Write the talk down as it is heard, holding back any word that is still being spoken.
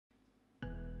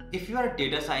If you are a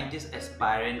data scientist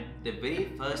aspirant, the very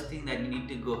first thing that you need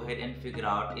to go ahead and figure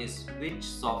out is which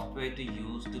software to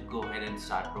use to go ahead and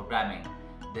start programming.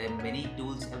 There are many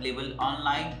tools available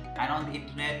online and on the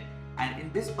internet, and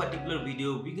in this particular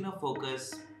video we're gonna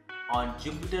focus on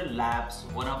Jupyter Labs,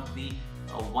 one of the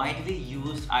widely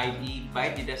used IDE by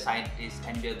data scientists,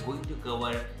 and we are going to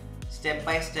cover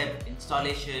step-by-step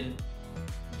installation,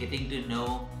 getting to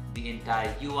know the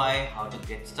entire UI, how to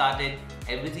get started,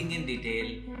 everything in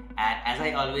detail, and as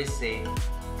I always say,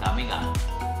 coming up.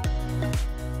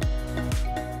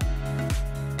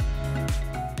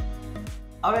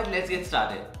 Alright, let's get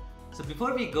started. So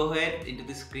before we go ahead into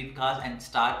the screencast and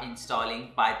start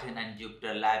installing Python and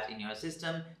Jupyter Labs in your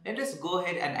system, let us go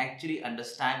ahead and actually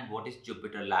understand what is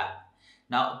Jupyter Lab.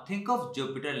 Now think of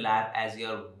Jupyter Lab as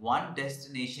your one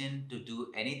destination to do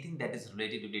anything that is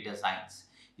related to data science.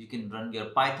 You can run your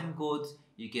Python codes,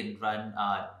 you can run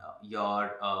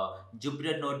your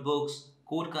Jupyter Notebooks,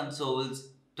 code consoles,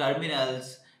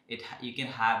 terminals. You can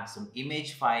have some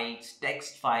image files,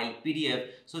 text file, PDF.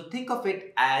 So think of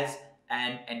it as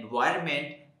an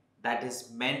environment that is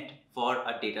meant for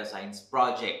a data science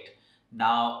project.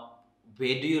 Now,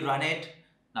 where do you run it?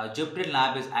 Now, Jupyter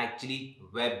Lab is actually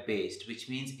web-based, which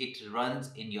means it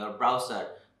runs in your browser.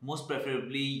 Most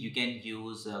preferably, you can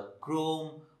use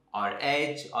Chrome or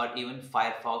Edge or even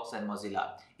Firefox and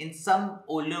Mozilla. In some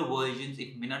older versions,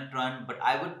 it may not run, but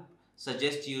I would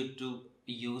suggest you to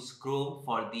use Chrome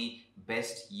for the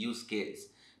best use case.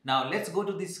 Now let's go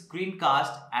to the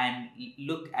screencast and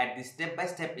look at the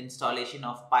step-by-step installation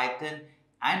of Python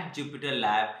and Jupyter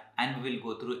Lab, and we will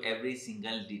go through every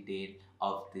single detail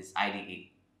of this IDE.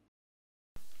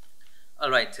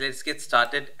 Alright, so let's get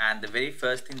started, and the very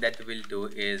first thing that we will do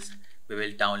is we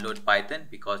will download Python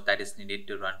because that is needed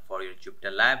to run for your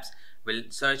Jupyter Labs. We'll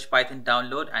search Python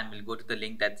download and we'll go to the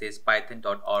link that says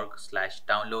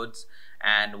python.org/downloads,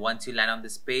 and once you land on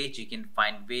this page you can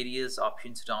find various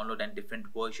options to download and different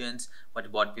versions, but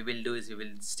what we will do is we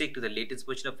will stick to the latest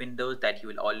version of Windows that you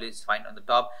will always find on the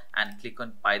top and click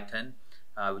on Python,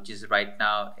 which is right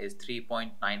now is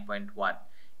 3.9.1.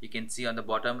 You can see on the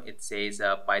bottom it says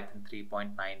Python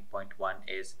 3.9.1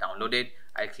 is downloaded.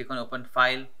 I'll click on open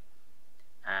file,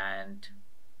 and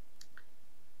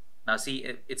now see,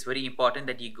 it's very important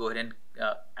that you go ahead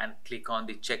and click on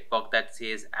the checkbox that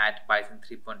says add Python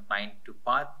 3.9 to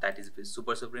path. That is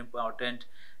super important.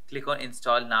 Click on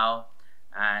install now,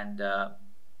 and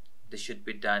this should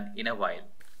be done in a while.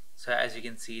 So as you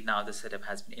can see, now the setup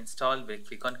has been installed. We'll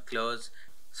click on close.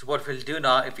 So what we'll do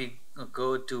now, if we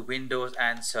go to Windows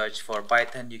and search for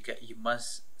Python, you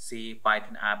must see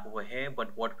Python app over here,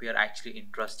 but what we are actually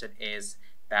interested is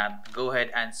that go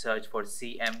ahead and search for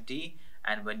CMD,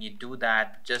 and when you do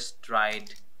that, just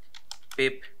write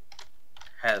pip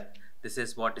help. This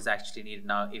is what is actually needed.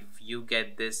 Now if you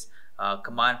get this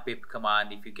command, pip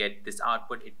command, if you get this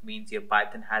output, it means your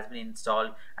Python has been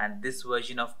installed, and this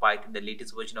version of Python, the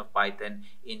latest version of Python,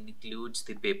 includes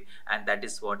the pip, and that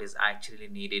is what is actually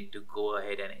needed to go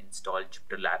ahead and install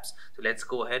Jupyter Labs. So let's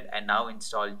go ahead and now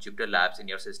install Jupyter Labs in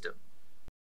your system.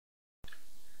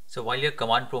 So while your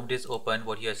command prompt is open,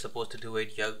 what you're supposed to do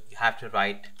is you have to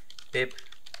write pip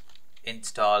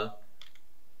install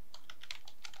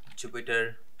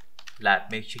Jupyter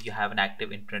Lab. Make sure you have an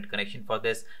active internet connection for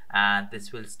this, and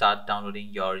this will start downloading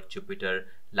your Jupyter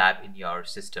Lab in your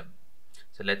system.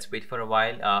 So let's wait for a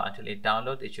while until it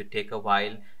downloads. It should take a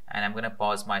while, and I'm going to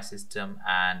pause my system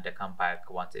and come back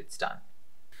once it's done.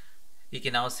 You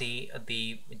can now see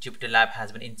the Jupyter Lab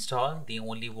has been installed. The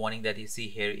only warning that you see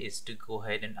here is to go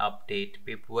ahead and update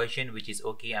pip version, which is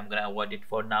okay. I'm gonna avoid it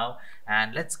for now,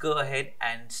 and let's go ahead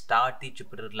and start the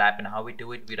Jupyter Lab. And how we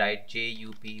do it, we write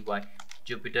JUPY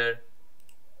Jupyter,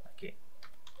 okay,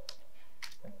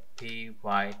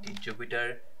 PYT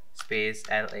Jupyter space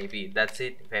LAB. That's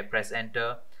it. If I press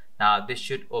enter, now this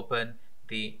should open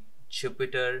the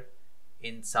Jupyter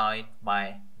inside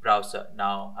my browser.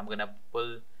 Now I'm gonna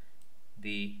pull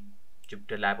the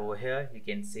Jupyter Lab over here. You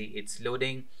can see it's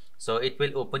loading, so it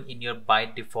will open in your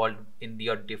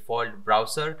default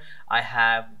browser. I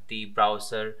have the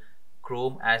browser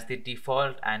Chrome as the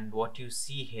default, and what you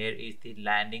see here is the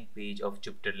landing page of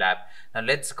Jupyter Lab. Now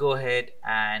let's go ahead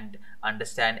and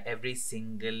understand every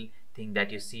single thing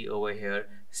that you see over here,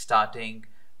 starting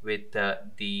with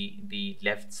the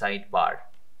left sidebar.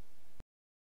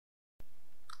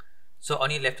 So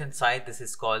on your left hand side, this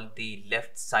is called the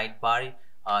left sidebar.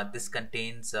 This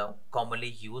contains commonly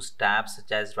used tabs,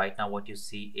 such as right now what you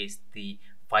see is the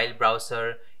file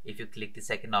browser. If you click the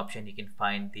second option, you can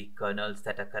find the kernels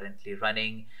that are currently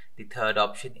running. The third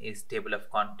option is table of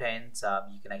contents.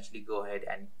 You can actually go ahead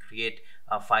and create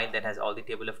a file that has all the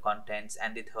table of contents.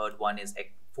 And the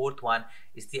fourth one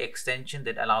is the extension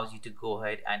that allows you to go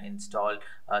ahead and install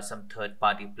some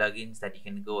third-party plugins that you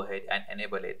can go ahead and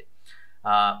enable it.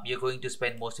 You're going to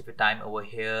spend most of your time over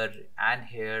here and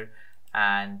here,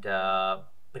 and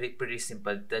pretty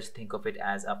simple. Just think of it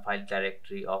as a file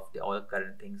directory of all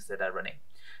current things that are running.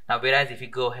 Now, whereas if you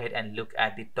go ahead and look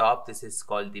at the top, this is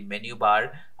called the menu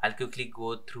bar. I'll quickly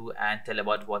go through and tell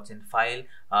about what's in file.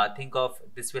 Think of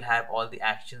this will have all the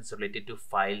actions related to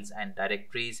files and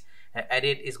directories.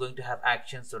 Edit is going to have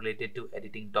actions related to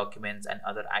editing documents and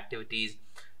other activities.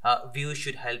 View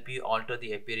should help you alter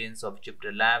the appearance of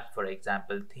Jupyter Lab, for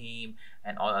example, theme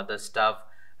and all other stuff.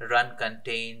 Run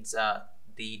contains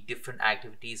the different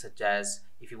activities, such as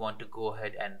if you want to go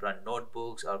ahead and run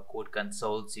notebooks or code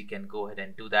consoles, you can go ahead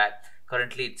and do that.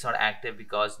 Currently it's not active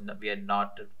because we are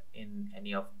not in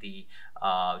any of the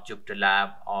Jupyter Lab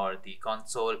or the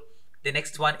console. The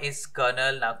next one is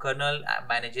kernel. Now kernel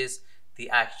manages the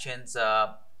actions,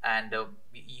 and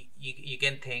you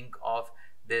can think of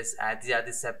this as these are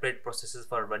the separate processes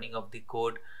for running of the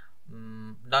code.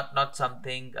 Not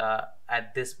something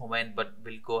at this moment, but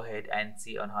we'll go ahead and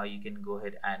see on how you can go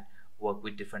ahead and work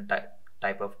with different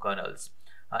type of kernels.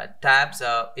 Tabs,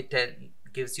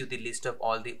 gives you the list of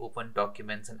all the open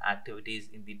documents and activities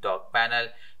in the doc panel.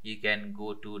 You can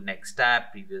go to next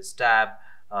tab, previous tab,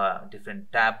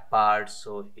 different tab bars,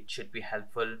 so it should be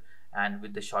helpful, and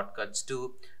with the shortcuts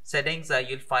too. Settings,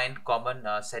 you'll find common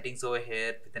settings over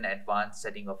here with an advanced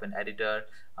setting of an editor,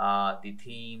 the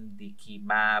theme, the key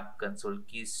map, console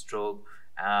keystroke.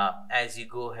 As you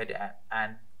go ahead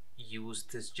and use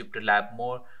this Jupyter Lab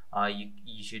more,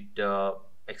 you should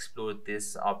explore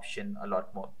this option a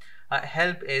lot more.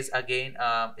 Help is again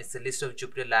it's a list of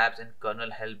Jupyter Labs and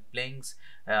kernel help links.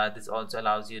 This also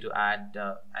allows you to add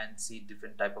and see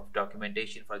different type of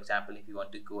documentation. For example, if you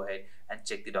want to go ahead and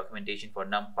check the documentation for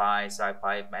NumPy,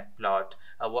 SciPy, Matplot,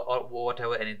 or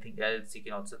whatever, anything else, you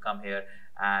can also come here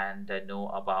and know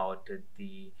about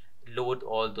load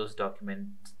all those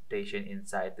documentation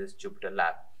inside this Jupyter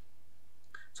Lab.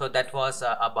 So that was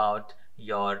about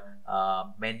your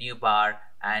menu bar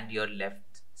and your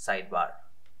left sidebar.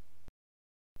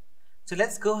 So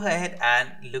let's go ahead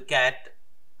and look at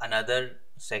another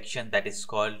section that is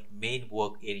called main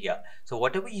work area. So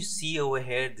whatever you see over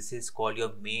here, this is called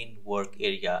your main work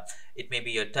area. It may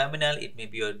be your terminal, it may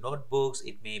be your notebooks,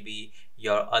 it may be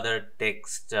your other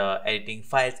text editing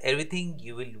files. Everything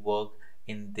you will work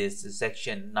in this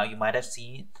section. Now you might have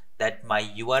seen that my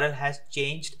URL has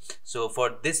changed. So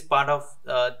for this part of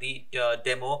the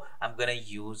demo, I'm gonna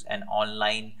use an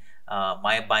online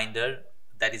my binder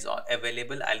that is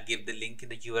available. I'll give the link in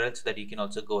the URL so that you can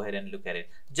also go ahead and look at it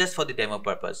just for the demo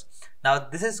purpose. Now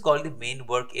this is called the main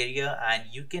work area, and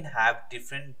you can have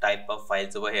different type of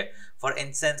files over here. For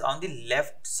instance, on the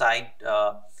left side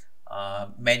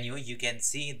menu, you can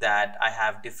see that I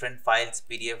have different files: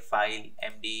 PDF file,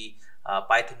 MD,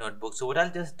 Python notebook. So what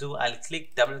I'll just do, I'll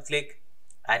double click,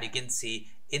 and you can see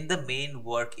in the main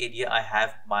work area I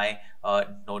have my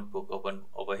notebook open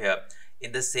over here.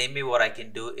 In the same way, what I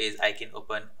can do is I can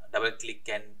double click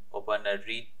and open a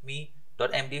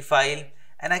readme.md file,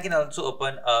 and I can also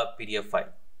open a PDF file.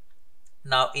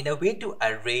 Now in a way to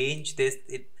arrange this,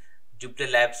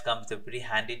 Jupyter Labs comes with a pretty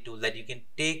handy tool that you can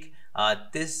take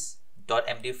this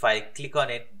 .md file, click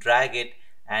on it, drag it,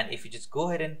 and if you just go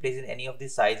ahead and place in any of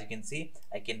these sides, you can see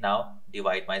I can now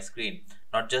divide my screen.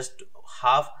 Not just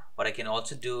half, what I can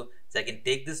also do is I can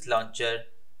take this launcher,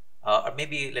 or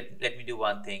maybe let me do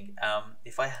one thing.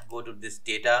 If I go to this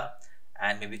data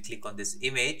and maybe click on this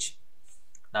image,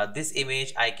 now this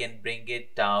image I can bring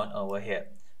it down over here.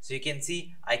 So you can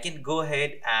see I can go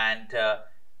ahead and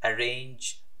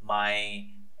arrange my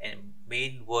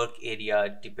main work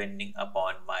area depending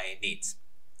upon my needs.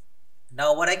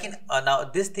 Now what I can now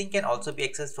this thing can also be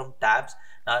accessed from tabs.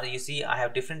 Now you see I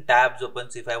have different tabs open,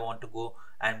 so if I want to go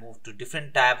and move to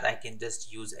different tabs, I can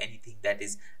just use anything that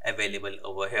is available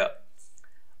over here.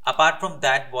 Apart from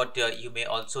that, what you may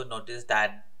also notice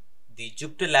that the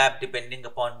Jupyter Lab, depending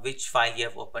upon which file you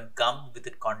have opened, comes with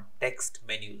the context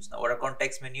menus. Now what are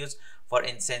context menus? For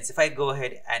instance, if I go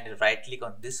ahead and right click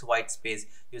on this white space,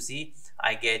 you see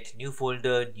I get new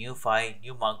folder, new file,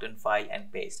 new markdown file,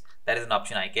 and paste. That is an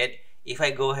option I get. If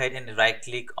I go ahead and right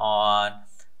click on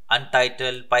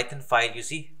untitled Python file, you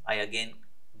see I again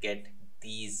get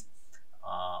these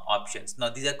options. Now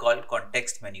these are called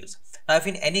context menus. Now if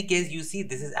in any case you see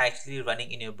this is actually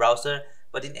running in your browser,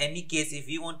 but in any case if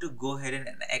you want to go ahead and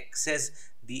access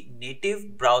the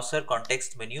native browser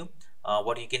context menu,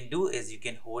 what you can do is you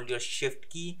can hold your shift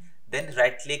key, then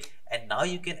right click, and now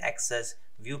you can access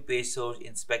view page source,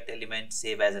 inspect element,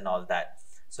 save as, and all that.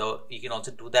 So you can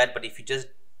also do that, but if you just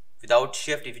without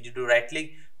shift, if you do right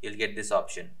click, you'll get this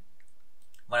option.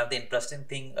 One of the interesting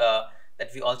thing that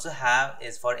we also have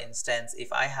is, for instance,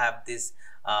 if I have this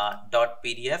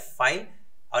 .pdf file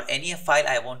or any file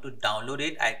I want to download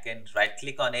it, I can right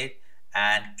click on it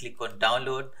and click on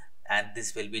download, and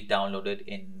this will be downloaded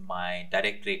in my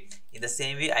directory. In the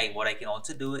same way, what I can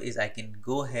also do is I can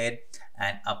go ahead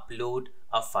and upload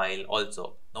a file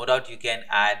also. No doubt you can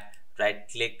add, right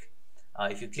click,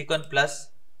 if you click on plus,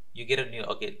 you get a new,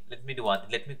 okay, let me do one,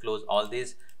 let me close all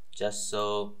this just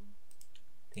so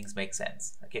things make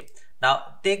sense. Okay,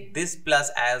 now take this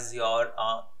plus as your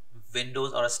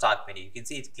Windows or a start menu. You can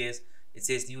see it clears, it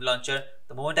says new launcher.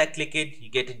 The moment I click it, you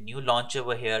get a new launcher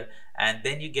over here, and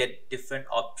then you get different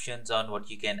options on what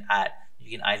you can add.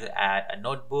 You can either add a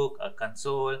notebook, a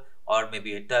console, or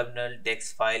maybe a terminal,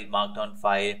 text file, markdown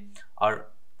file, or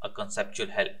a conceptual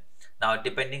help. Now,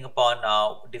 depending upon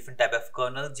different type of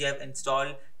kernels you have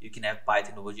installed, you can have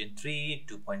Python version 3,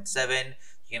 2.7.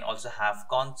 You can also have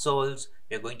consoles.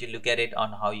 We are going to look at it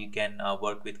on how you can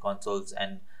work with consoles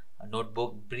and a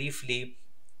notebook briefly.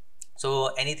 So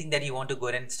anything that you want to go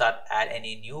ahead and start add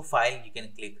any new file, you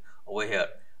can click over here.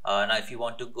 Now if you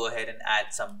want to go ahead and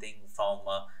add something from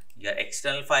your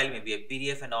external file, maybe a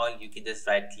PDF and all, you can just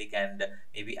right click and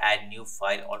maybe add new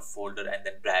file or folder and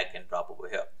then drag and drop over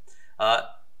here.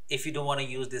 If you don't want to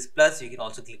use this plus, you can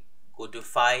also click, go to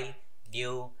file,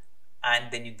 new, and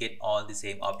then you get all the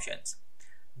same options.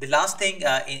 The last thing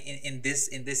in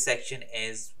this section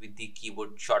is with the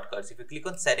keyboard shortcuts. If you click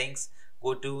on settings,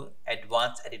 go to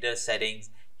advanced editor settings,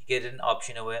 you get an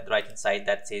option over on the right hand side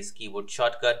that says keyboard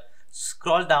shortcut.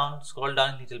 Scroll down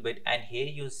a little bit, and here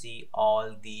you see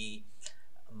all the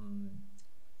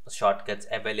shortcuts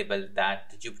available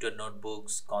that the Jupyter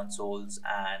Notebooks, consoles,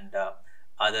 and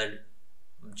other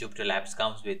Jupyter Labs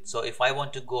comes with. So if I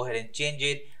want to go ahead and change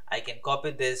it, I can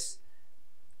copy this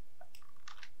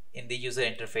in the user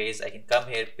interface. I can come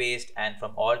here, paste, and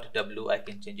from Alt W I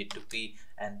can change it to P,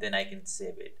 and then I can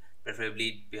save it.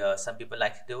 Preferably some people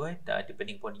like to do it,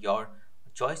 depending upon your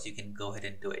choice, you can go ahead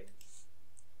and do it.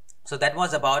 So that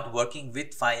was about working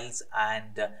with files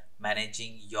and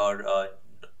managing your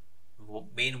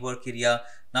main work area.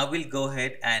 Now we'll go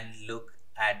ahead and look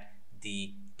at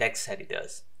the text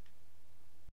editors.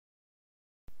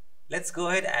 Let's go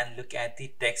ahead and look at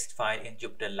the text file in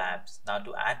Jupyter Labs. Now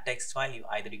to add text file, you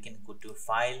can go to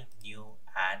file, new,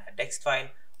 add a text file,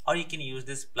 or you can use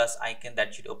this plus icon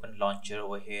that should open launcher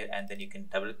over here, and then you can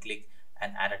double click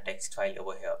and add a text file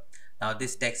over here. Now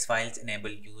these text files enable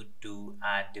you to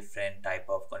add different type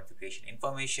of configuration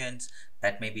informations,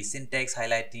 that may be syntax,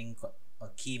 highlighting,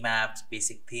 key maps,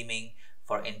 basic theming.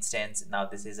 For instance, now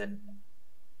this is a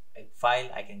file.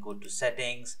 I can go to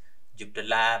settings, Jupyter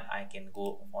Lab, I can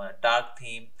go on a dark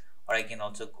theme, or I can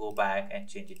also go back and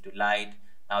change it to light.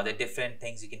 Now there are different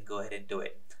things you can go ahead and do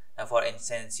it. Now for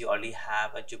instance, you already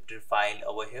have a Jupyter file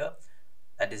over here,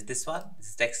 that is this one, this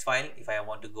is text file. If I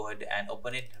want to go ahead and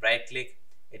open it, right click,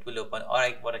 it will open. Or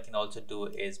what I can also do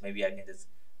is maybe I can just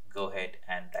go ahead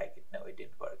and drag it. No, it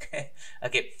didn't work.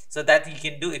 Okay, so that you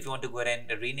can do. If you want to go ahead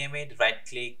and rename it, right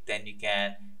click, then you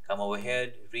can come over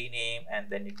here, rename, and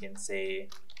then you can say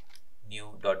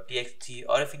new.txt,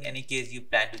 or if in any case you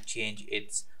plan to change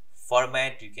its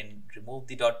format, you can remove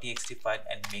the .txt file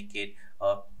and make it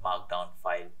a markdown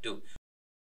file too.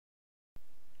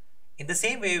 In the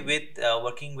same way with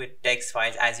working with text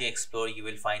files, as you explore, you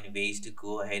will find ways to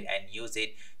go ahead and use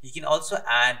it. You can also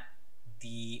add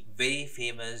the very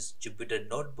famous Jupyter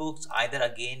Notebooks, either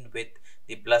again with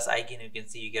the plus icon. You can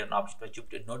see you get an option for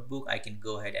Jupyter Notebook. I can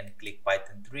go ahead and click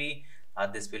Python 3.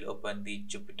 This will open the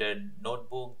Jupyter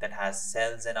Notebook that has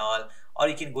cells and all, or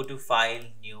you can go to file,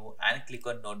 new, and click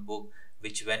on notebook,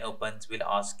 which when opens will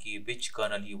ask you which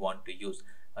kernel you want to use.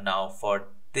 Now for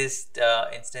this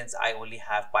instance, I only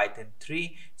have Python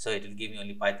 3, so it will give me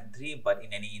only Python 3, but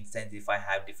in any instance, if I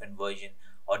have different version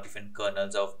or different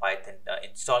kernels of Python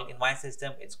installed in my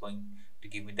system, it's going to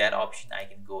give me that option. I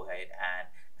can go ahead and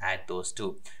add those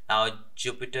too. Now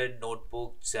Jupyter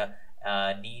Notebooks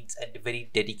needs a very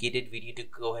dedicated video to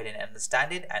go ahead and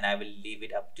understand it, and I will leave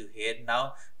it up to here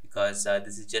now, because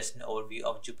this is just an overview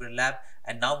of Jupyter Lab.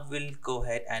 And now we'll go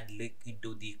ahead and look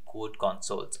into the code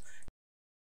consoles.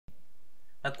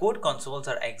 Now, code consoles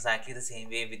are exactly the same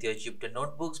way with your Jupyter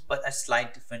notebooks, but a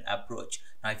slight different approach.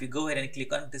 Now, if you go ahead and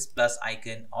click on this plus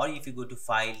icon, or if you go to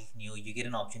File, New, you get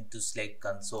an option to select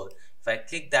console. If I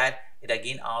click that, it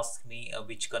again asks me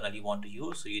which kernel you want to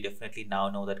use. So you definitely now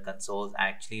know that consoles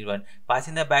actually run Python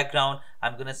in the background.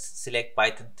 I'm going to select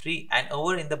Python 3, and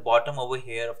over in the bottom over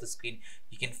here of the screen,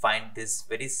 you can find this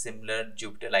very similar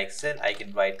Jupyter-like cell. I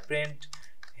can write print.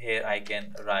 Here I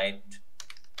can write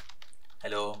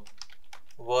hello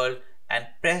world and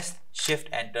press shift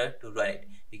enter to run it.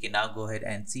 You can now go ahead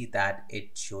and see that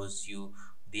it shows you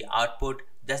the output.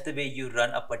 Just the way you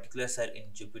run a particular cell in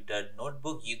Jupyter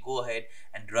notebook, you go ahead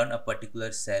and run a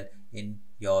particular cell in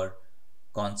your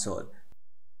console.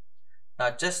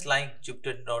 Now, just like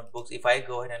Jupyter notebooks, if I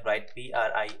go ahead and write PRIN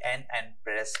and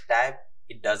press tab,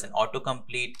 it does an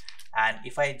autocomplete. And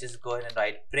if I just go ahead and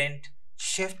write print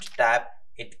shift tab,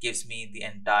 it gives me the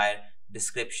entire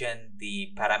description,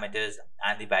 the parameters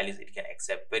and the values it can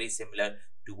accept, very similar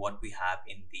to what we have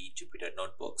in the Jupyter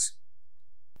notebooks.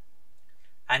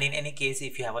 And in any case,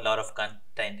 if you have a lot of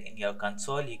content in your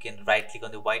console, you can right click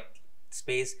on the white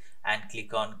space and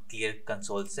click on clear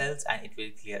console cells, and it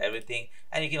will clear everything.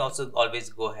 And you can also always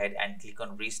go ahead and click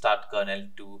on restart kernel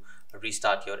to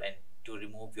restart your and to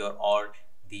remove your or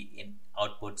the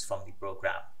outputs from the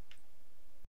program.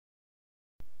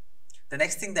 The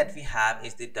next thing that we have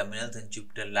is the terminals in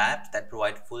Jupyter Labs that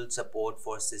provide full support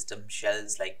for system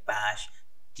shells like Bash,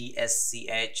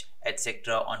 TSCH,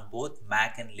 etc. on both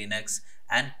Mac and Linux,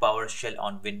 and PowerShell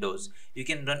on Windows. You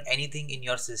can run anything in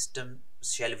your system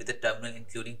shell with a terminal,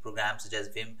 including programs such as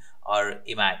Vim or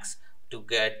Emacs. To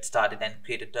get started and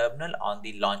create a terminal, on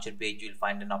the launcher page you'll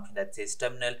find an option that says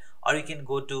terminal, or you can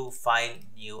go to File,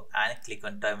 New, and click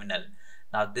on terminal.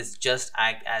 Now this just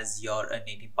act as your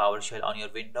native PowerShell on your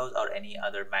Windows or any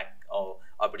other Mac or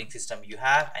operating system you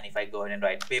have. And if I go ahead and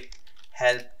write pip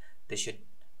help, they should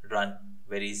run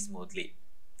very smoothly.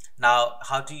 Now,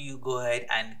 how do you go ahead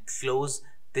and close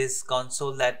this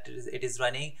console that it is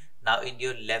running? Now, in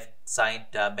your left side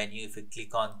menu, if you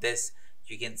click on this,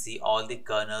 you can see all the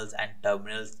kernels and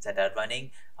terminals that are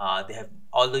running. They have,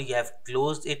 although you have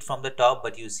closed it from the top,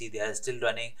 but you see they are still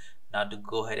running. Now, to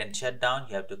go ahead and shut down,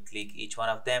 you have to click each one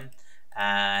of them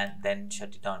and then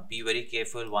shut it down. Be very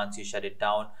careful. Once you shut it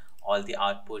down, all the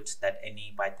outputs that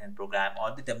any Python program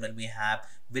or the terminal may have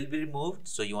will be removed.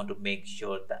 So you want to make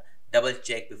sure that double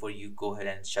check before you go ahead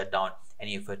and shut down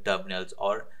any of your terminals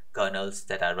or kernels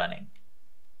that are running.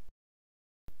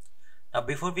 Now,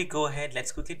 before we go ahead,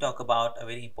 let's quickly talk about a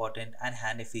very important and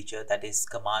handy feature, that is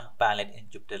command palette in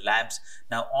Jupyter Labs.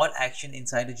 Now, all action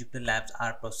inside the Jupyter Labs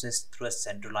are processed through a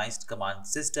centralized command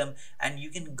system, and you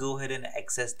can go ahead and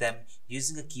access them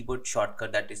using a keyboard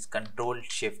shortcut that is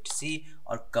Control-Shift-C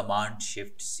or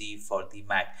Command-Shift-C for the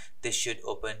Mac. This should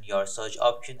open your search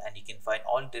option, and you can find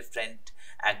all different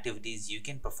activities you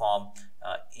can perform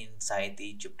inside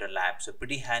the Jupyter Lab. So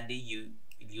pretty handy. You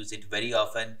use it very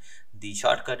often. The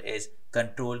shortcut is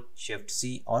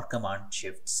Control-Shift-C or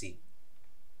Command-Shift-C.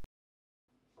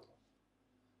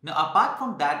 Now, apart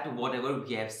from that, whatever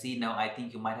we have seen now, I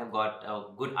think you might have got a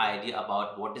good idea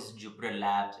about what is Jupyter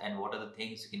Labs and what are the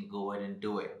things you can go ahead and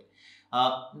do it.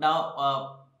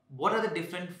 What are the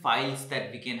different files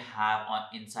that we can have on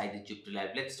inside the Jupyter Lab?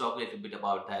 Let's talk a little bit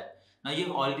about that. Now,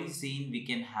 you've already seen we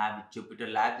can have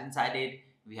Jupyter Labs inside it.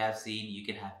 We have seen you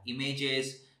can have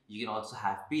images, you can also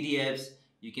have PDFs,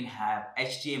 you can have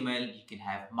HTML, you can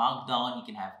have Markdown, you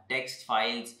can have text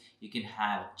files, you can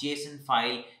have JSON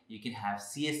file, you can have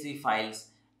CSV files,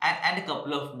 and a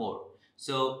couple of more.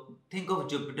 So think of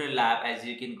Jupyter Lab as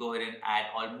you can go ahead and add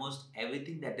almost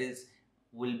everything that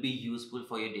will be useful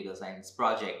for your data science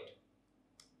project.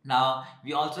 Now,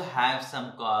 we also have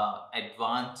some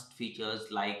advanced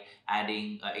features like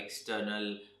adding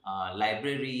external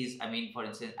libraries. I mean, for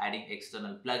instance, adding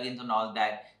external plugins and all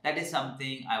that. That is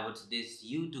something I would suggest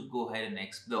you to go ahead and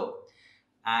explore.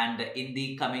 And in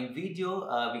the coming video,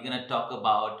 we're going to talk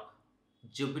about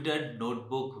Jupyter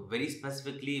Notebook very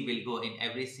specifically. We'll go in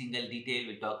every single detail.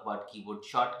 We'll talk about keyboard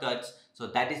shortcuts. So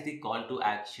that is the call to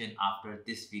action after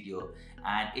this video.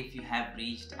 And if you have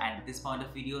reached at this point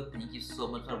of video, thank you so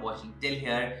much for watching till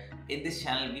here. In this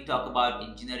channel, we talk about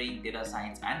engineering, data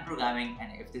science and programming.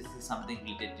 And if this is something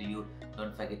related to you,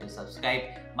 don't forget to subscribe.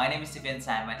 My name is Stephen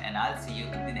Simon and I'll see you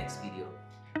in the next video.